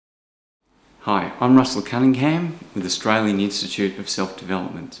Hi, I'm Russell Cunningham with Australian Institute of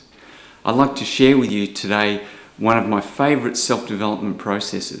Self-Development. I'd like to share with you today one of my favourite self-development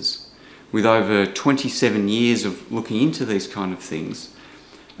processes. With over 27 years of looking into these kind of things,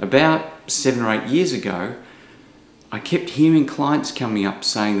 about 7 or 8 years ago, I kept hearing clients coming up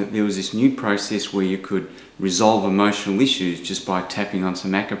saying that there was this new process where you could resolve emotional issues just by tapping on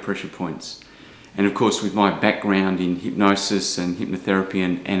some acupressure points. And of course, with my background in hypnosis and hypnotherapy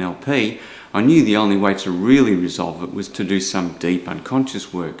and NLP, I knew the only way to really resolve it was to do some deep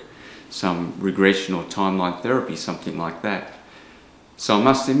unconscious work, some regression or timeline therapy, something like that. So I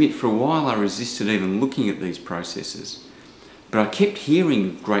must admit, for a while I resisted even looking at these processes, but I kept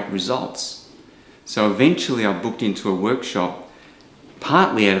hearing great results. So eventually I booked into a workshop,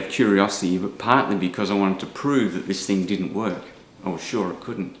 partly out of curiosity, but partly because I wanted to prove that this thing didn't work. I was sure it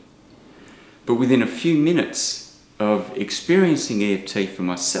couldn't. But within a few minutes of experiencing EFT for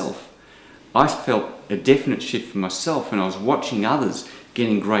myself, I felt a definite shift for myself, and I was watching others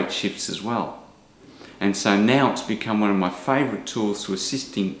getting great shifts as well. And so now it's become one of my favourite tools to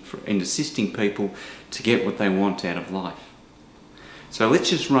assisting people to get what they want out of life. So let's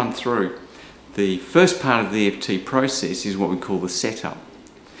just run through. The first part of the EFT process is what we call the setup.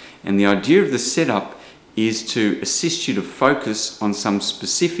 And the idea of the setup is to assist you to focus on some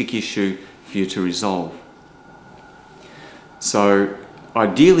specific issue for you to resolve. So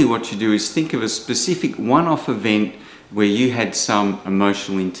ideally what you do is think of a specific one-off event where you had some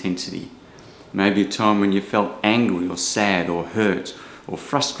emotional intensity. Maybe a time when you felt angry or sad or hurt or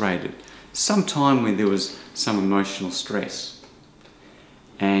frustrated. Some time when there was some emotional stress.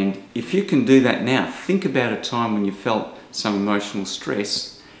 And if you can do that now, think about a time when you felt some emotional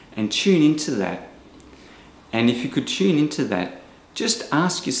stress and tune into that. And if you could tune into that, just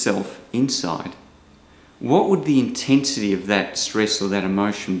ask yourself inside, what would the intensity of that stress or that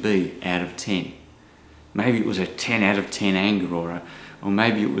emotion be out of 10? Maybe it was a 10 out of 10 anger, or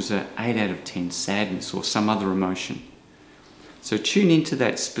maybe it was an 8 out of 10 sadness, or some other emotion. So tune into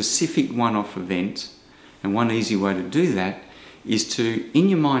that specific one-off event, and one easy way to do that is to, in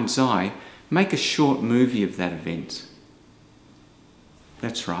your mind's eye, make a short movie of that event.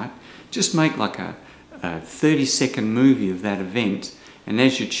 That's right. Just make like a 30-second movie of that event, and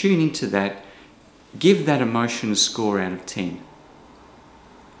as you tune into that, give that emotion a score out of 10.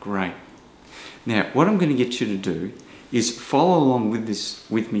 Great. Now, what I'm going to get you to do is follow along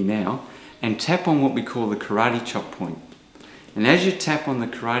with me now and tap on what we call the karate chop point. And as you tap on the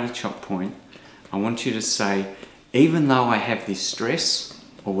karate chop point, I want you to say, even though I have this stress,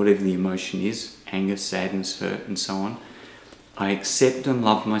 or whatever the emotion is, anger, sadness, hurt, and so on, I accept and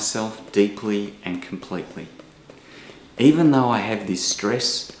love myself deeply and completely. Even though I have this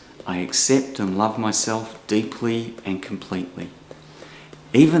stress, I accept and love myself deeply and completely.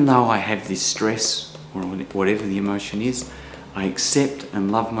 Even though I have this stress, or whatever the emotion is, I accept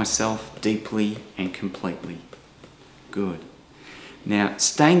and love myself deeply and completely. Good. Now,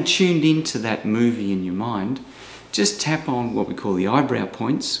 staying tuned into that movie in your mind, just tap on what we call the eyebrow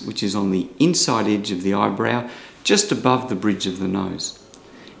points, which is on the inside edge of the eyebrow, just above the bridge of the nose.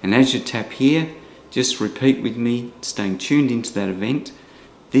 And as you tap here, just repeat with me, staying tuned into that event,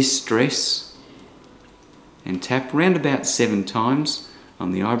 this stress, and tap around about 7 times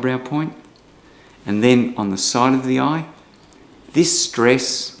on the eyebrow point, and then on the side of the eye, this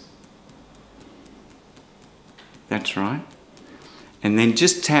stress, that's right, and then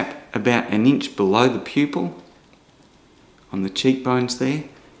just tap about an inch below the pupil, on the cheekbones there,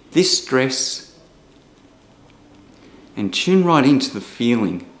 this stress, and tune right into the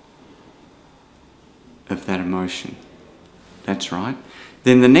feeling of that emotion. That's right.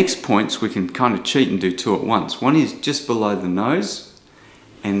 Then the next points we can kind of cheat and do 2 at once. One is just below the nose,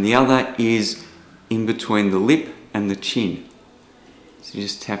 and the other is in between the lip and the chin. So you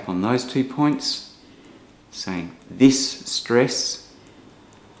just tap on those 2 points, saying this stress.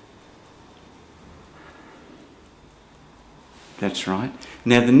 That's right.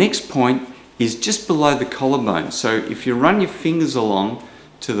 Now the next point is just below the collarbone. So if you run your fingers along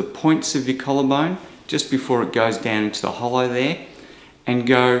to the points of your collarbone, just before it goes down into the hollow there, and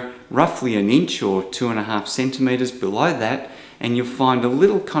go roughly an inch or 2.5 centimetres below that, and you'll find a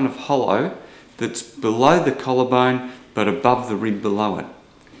little kind of hollow that's below the collarbone but above the rib below it.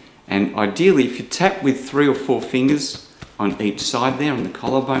 And ideally, if you tap with 3 or 4 fingers on each side there on the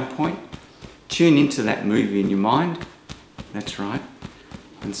collarbone point, tune into that movie in your mind, that's right,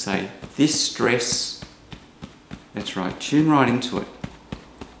 and say, this stress, that's right, tune right into it.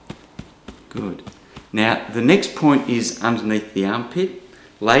 Good. Now, the next point is underneath the armpit.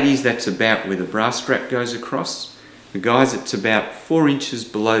 Ladies, that's about where the bra strap goes across. The guys, it's about 4 inches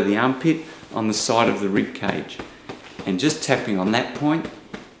below the armpit on the side of the rib cage. And just tapping on that point,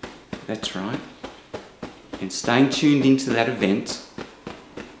 that's right. And staying tuned into that event,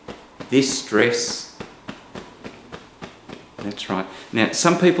 this stress, that's right. Now,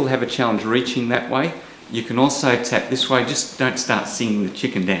 some people have a challenge reaching that way. You can also tap this way, just don't start singing the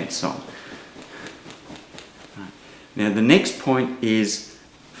chicken dance song. Right. Now, the next point is,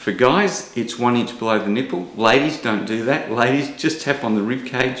 for guys, it's 1 inch below the nipple. Ladies, don't do that. Ladies, just tap on the rib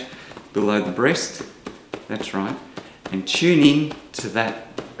cage below the breast. That's right. And tune in to that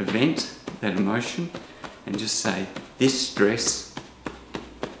event, that emotion, and just say, this stress,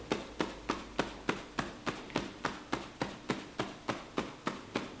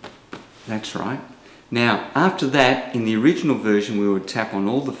 that's right. Now, after that, in the original version, we would tap on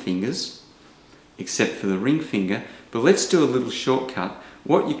all the fingers, except for the ring finger. But let's do a little shortcut.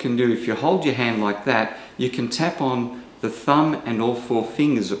 What you can do, if you hold your hand like that, you can tap on the thumb and all 4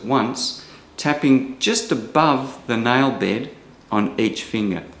 fingers at once, tapping just above the nail bed on each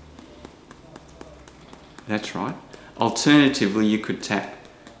finger. That's right. Alternatively, you could tap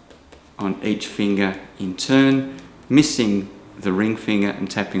on each finger in turn, missing the ring finger and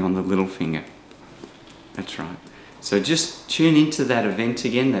tapping on the little finger. That's right. So just tune into that event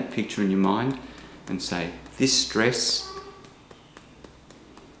again, that picture in your mind, and say, this stress,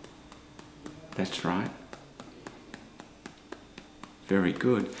 that's right. Very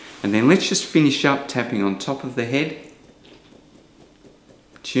good. And then let's just finish up tapping on top of the head,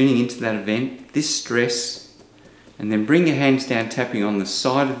 tuning into that event, this stress, and then bring your hands down, tapping on the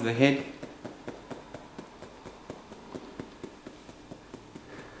side of the head.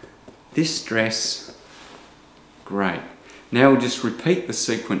 This stress, great. Now we'll just repeat the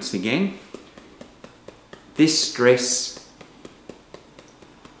sequence again. This stress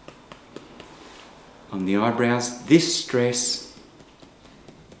on the eyebrows, this stress,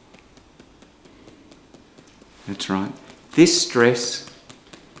 that's right, this stress,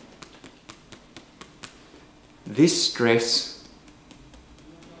 this stress,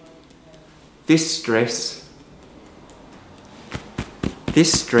 this stress,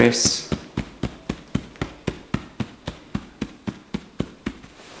 this stress,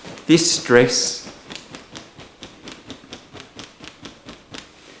 this stress,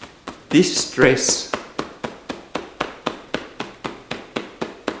 this stress,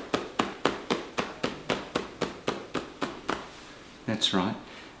 that's right.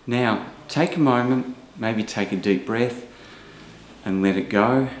 Now, take a moment, maybe take a deep breath and let it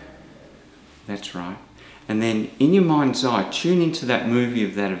go. That's right. And then in your mind's eye, tune into that movie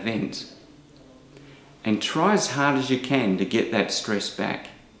of that event and try as hard as you can to get that stress back.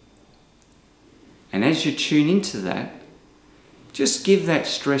 And as you tune into that, just give that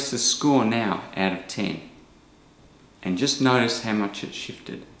stress a score now out of 10. And just notice how much it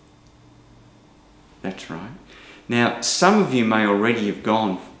shifted. That's right. Now, some of you may already have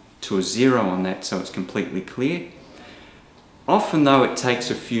gone to a 0 on that, so it's completely clear. Often though, it takes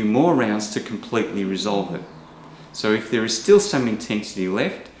a few more rounds to completely resolve it. So if there is still some intensity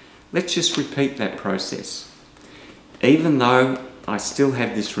left, let's just repeat that process. Even though I still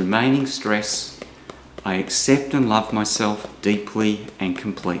have this remaining stress, I accept and love myself deeply and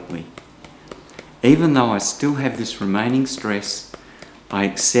completely. Even though I still have this remaining stress, I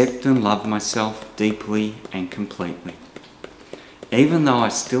accept and love myself deeply and completely. Even though I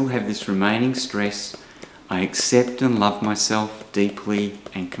still have this remaining stress, I accept and love myself deeply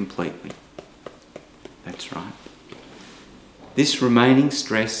and completely. That's right. This remaining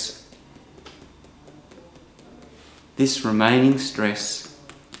stress, this remaining stress,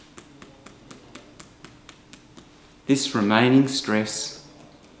 this remaining stress,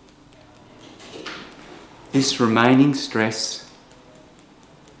 this remaining stress,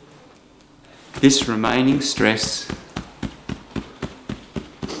 this remaining stress,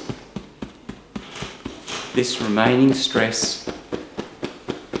 this remaining stress,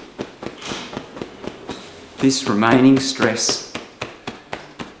 this remaining stress,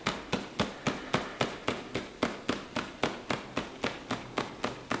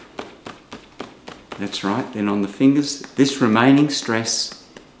 that's right, then on the fingers, this remaining stress,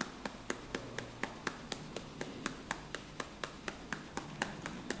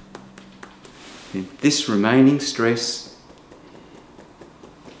 then this remaining stress,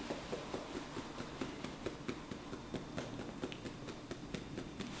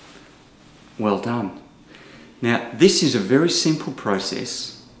 well done. Now, this is a very simple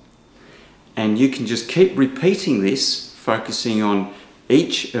process, and you can just keep repeating this, focusing on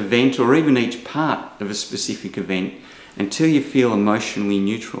each event or even each part of a specific event until you feel emotionally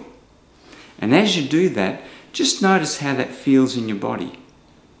neutral. And as you do that, just notice how that feels in your body.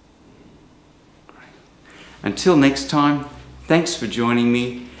 Until next time, thanks for joining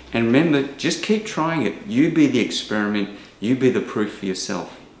me, and remember, just keep trying it. You be the experiment, you be the proof for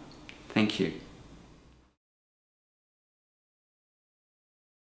yourself. Thank you.